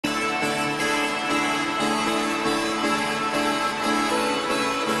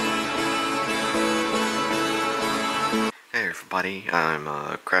everybody.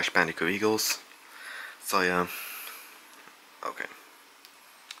 I'm Crash Bandicoot Eagles. So yeah, okay.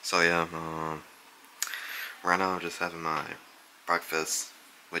 So yeah, right now I'm just having my breakfast,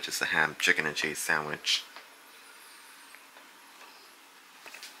 which is a ham, chicken, and cheese sandwich.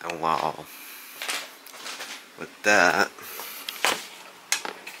 And wow, with that,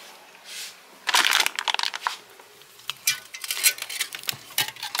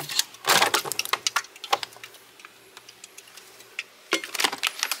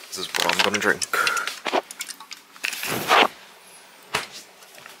 this is what I'm gonna drink.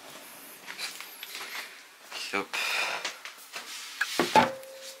 Yep.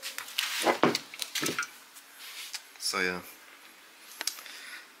 So yeah,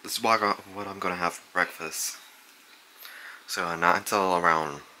 this is what I'm gonna have for breakfast. So not until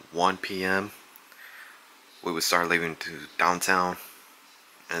around 1 p.m. we would start leaving to downtown,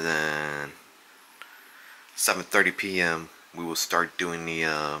 and then 7:30 p.m. we will start doing the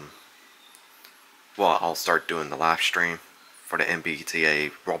well, I'll start doing the live stream for the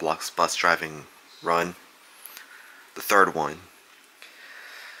MBTA Roblox bus driving run. The third one.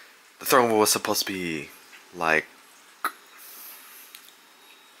 The third one was supposed to be like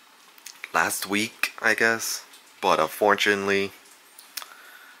last week, I guess, but unfortunately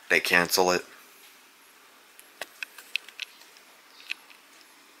they cancel it.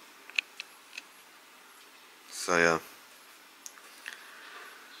 So yeah.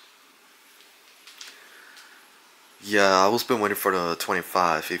 Yeah, I was been waiting for the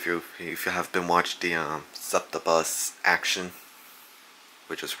 25. If you have been watching the Septibus action,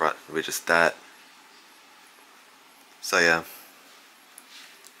 which is that. So yeah.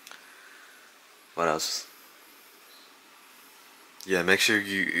 What else? Yeah, make sure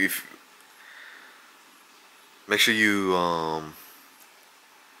you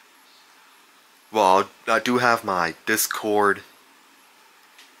well, I do have my Discord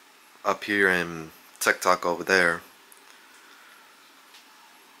up here and TikTok over there.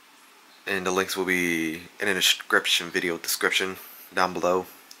 And the links will be in the video description down below.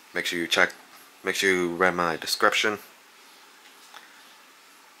 Make sure you read my description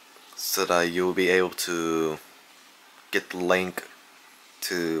so that you'll be able to get the link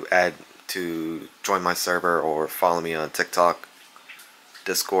to join my server or follow me on TikTok,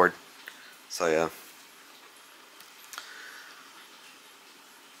 Discord. So yeah.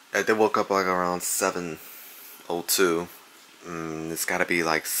 I did woke up like around 7:02. It's gotta be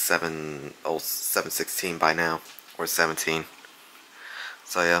like 7:16 by now, or 17.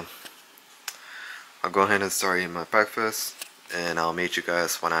 So yeah, I'll go ahead and start eating my breakfast, and I'll meet you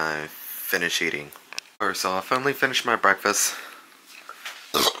guys when I finish eating. Alright, so I finally finished my breakfast.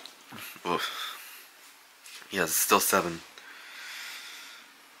 Yeah, it's still 7.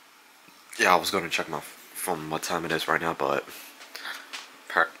 Yeah, I was gonna check my phone what time it is right now, but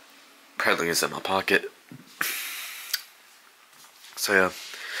apparently it's in my pocket. So yeah,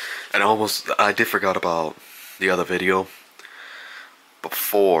 and I did forgot about the other video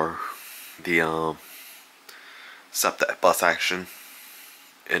before the SEPTA bus action,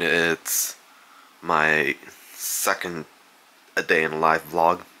 and it's my second a day in live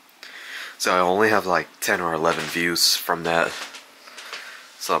vlog. So I only have like 10 or 11 views from that.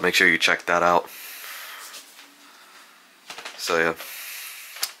 So make sure you check that out. So yeah,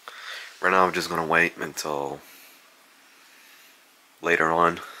 right now I'm just gonna wait until later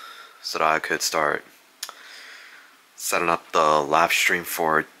on so that I could start setting up the live stream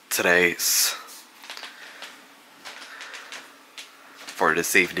for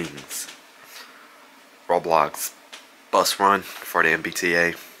this evening's Roblox bus run for the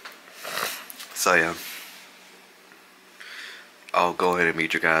MBTA. So yeah, I'll go ahead and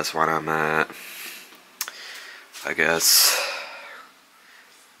meet you guys when I'm at, I guess,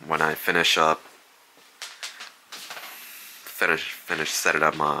 when I finish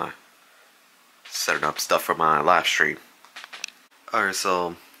setting up stuff for my live stream. Alright,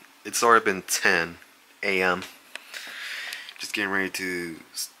 so it's already been 10 a.m. Just getting ready to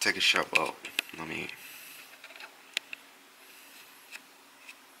take a shower. Well,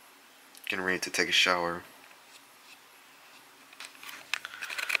 getting ready to take a shower.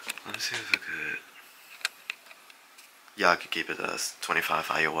 Let me see if I could. Yeah, I could keep it as 25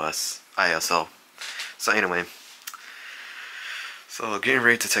 ISO. So anyway, so getting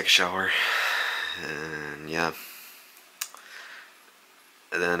ready to take a shower, and yeah.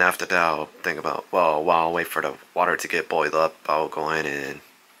 And then after that, I'll think about, well, while I wait for the water to get boiled up, I'll go in and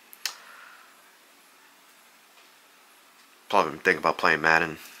probably think about playing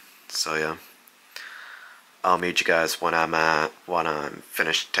Madden. So yeah, I'll meet you guys when I'm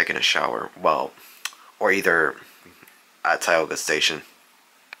finished taking a shower. Well, or either at Tioga Station.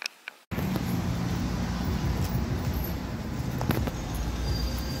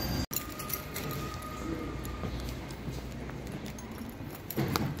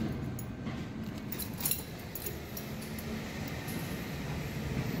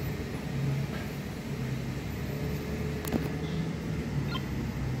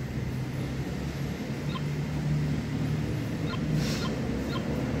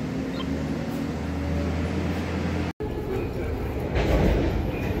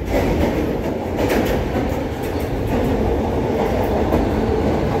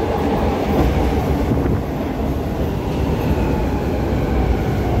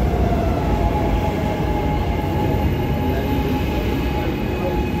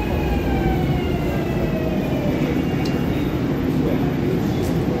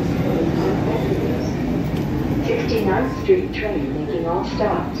 Street train making all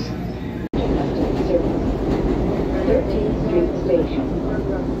stops. 13th Street Station.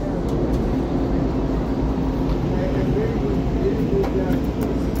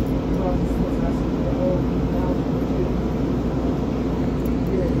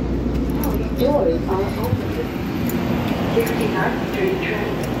 Doors are open. 69th Street train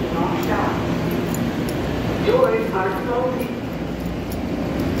making all stops. Doors are closing.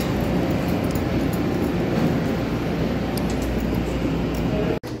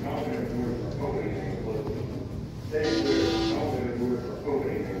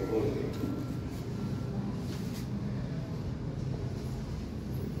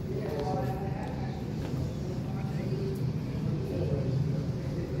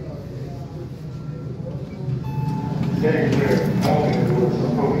 Stand clear, all the doors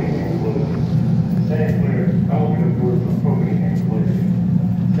are opening and closing. Stand clear, all the doors are opening and closing.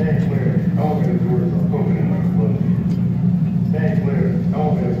 Stand clear, all the doors are opening and closing. Stand clear, all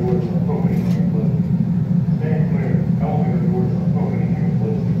the doors are opening and closing. Stand clear, all the doors are opening and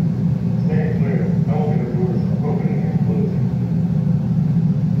closing. Stand clear, all the doors are opening and closing.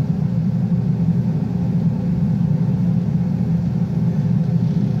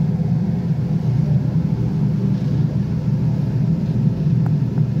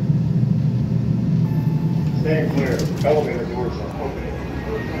 Stand clear. Elevator doors are opening.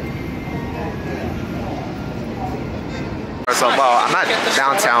 So, well, I'm at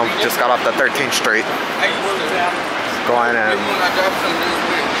downtown, just got off the 13th Street. Going and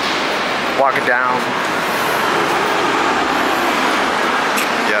walking down.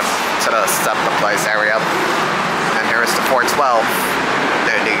 Yes, to the SEPTA Place area. And here's the 412,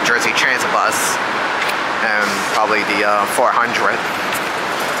 the New Jersey Transit bus, and probably the 400.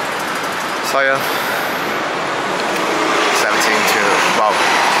 So yeah. 17 to, well,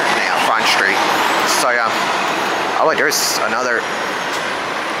 yeah, Front Street. So yeah. Oh wait, there's another.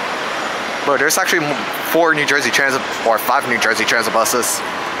 Well, there's actually 4 New Jersey Transit, or 5 New Jersey Transit buses.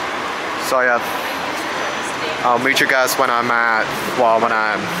 So yeah. I'll meet you guys when I'm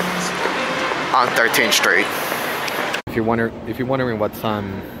on 13th Street. If you're wondering what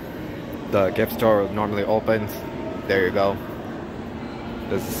time the gift store normally opens, there you go.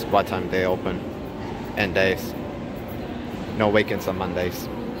 This is what time they open, and days. No weekends on Mondays.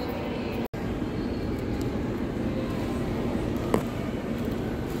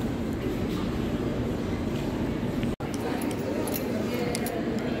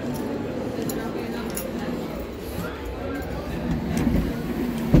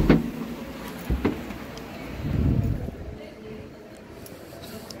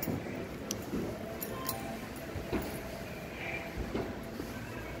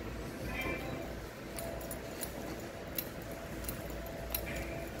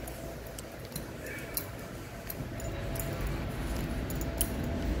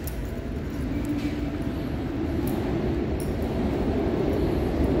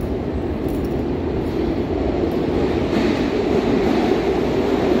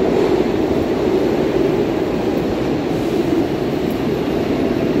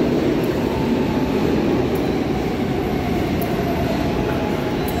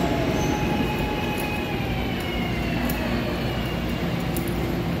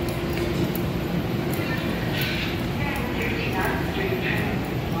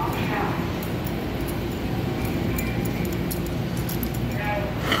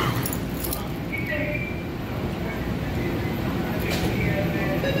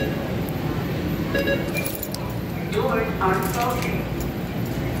 Doors are closing.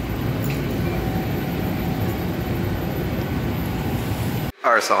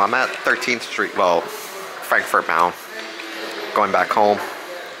 Alright, so I'm at 13th Street, well, Frankfurt bound. Going back home.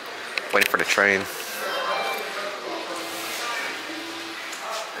 Waiting for the train.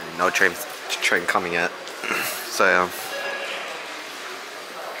 No train coming yet. So yeah.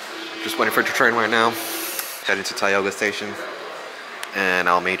 Just waiting for the train right now. Heading to Tioga Station. And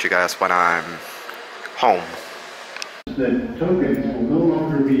I'll meet you guys when I'm home. That tokens will no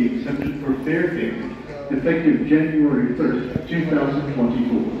longer be accepted for fare payment effective January 1st,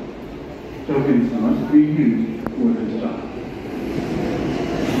 2024. Tokens must be used for this stop.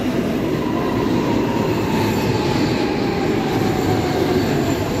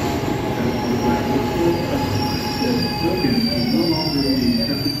 Tokens will no longer be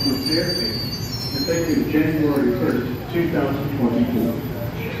accepted for fare payment effective January 1st, 2024.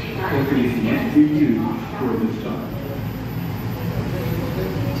 Tokens must be used for this stop.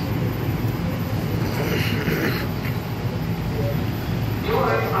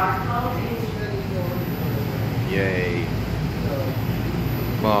 Doors are closing. Yay.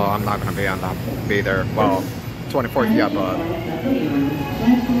 Well, I'm not gonna be there. Well, 24th, yeah, but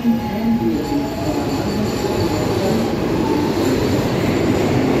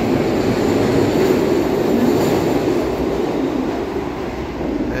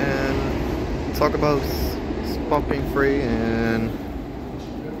and talk about smoking free, and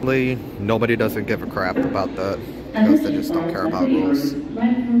nobody doesn't give a crap about that because they just don't care about rules.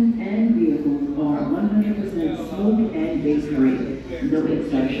 Platforms and vehicles are 100% smoke and vape free. No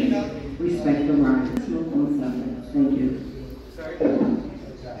exceptions. Respect the line. Smoke on Sunday. Thank you.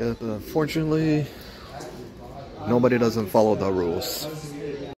 Yeah, but unfortunately, nobody doesn't follow the rules.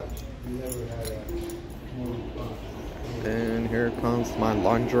 And here comes my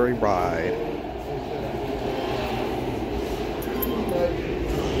laundry ride.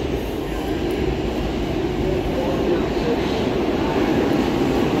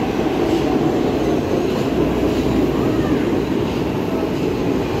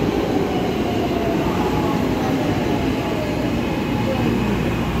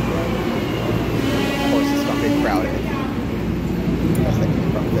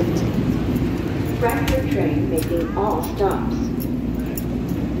 Bradford train making all stops.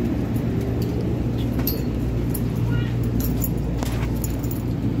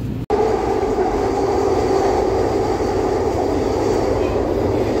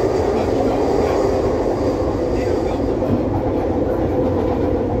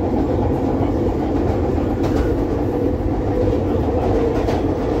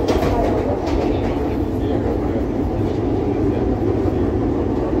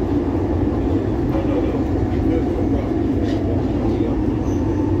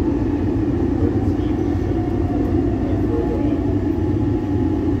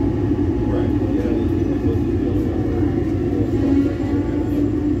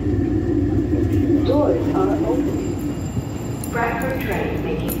 Doors are opening. Bradford train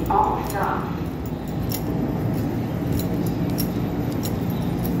making all stops.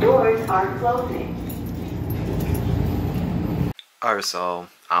 Doors are closing. Alright, so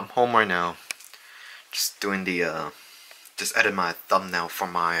I'm home right now. Just doing the just edit my thumbnail for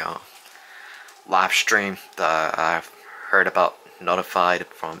my live stream that I've heard about, notified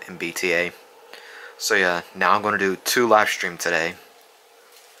from MBTA. So yeah, now I'm gonna do 2 live streams today.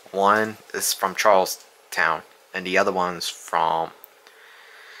 One is from Charlestown, and the other one is from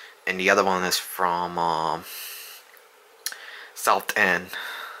South End.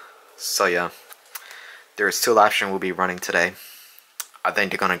 So yeah, there's 2 live streams we'll be running today. I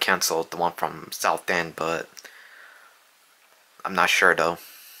think they're gonna cancel the one from South End, but I'm not sure though.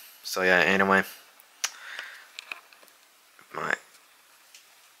 So yeah, anyway,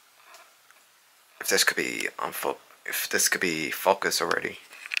 if this could be focused already.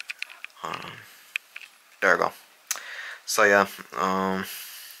 There we go. So yeah, I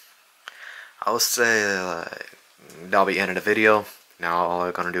would say that'll be the end of the video. Now all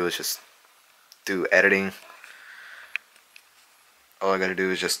I'm gonna do is just do editing. All I gotta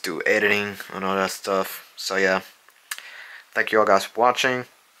do is just do editing and all that stuff. So yeah, thank you all guys for watching,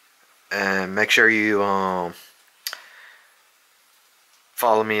 and make sure you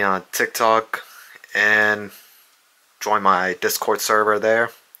follow me on TikTok and join my Discord server there.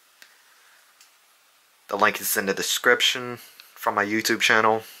 The link is in the description from my YouTube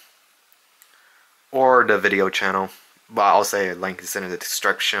channel or the video channel, but I'll say a link is in the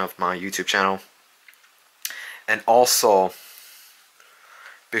description of my YouTube channel. And also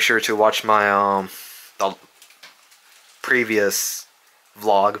be sure to watch my the previous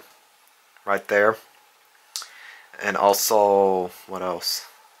vlog right there. And also, what else?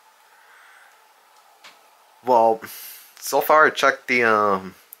 Well, so far I checked the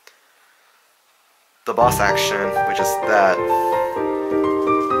bus action, which is that.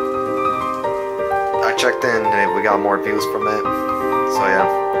 I checked in and we got more views from it. So yeah,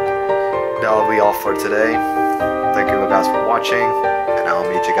 that'll be all for today. Thank you guys for watching, and I'll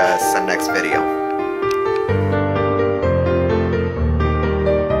meet you guys in the next video.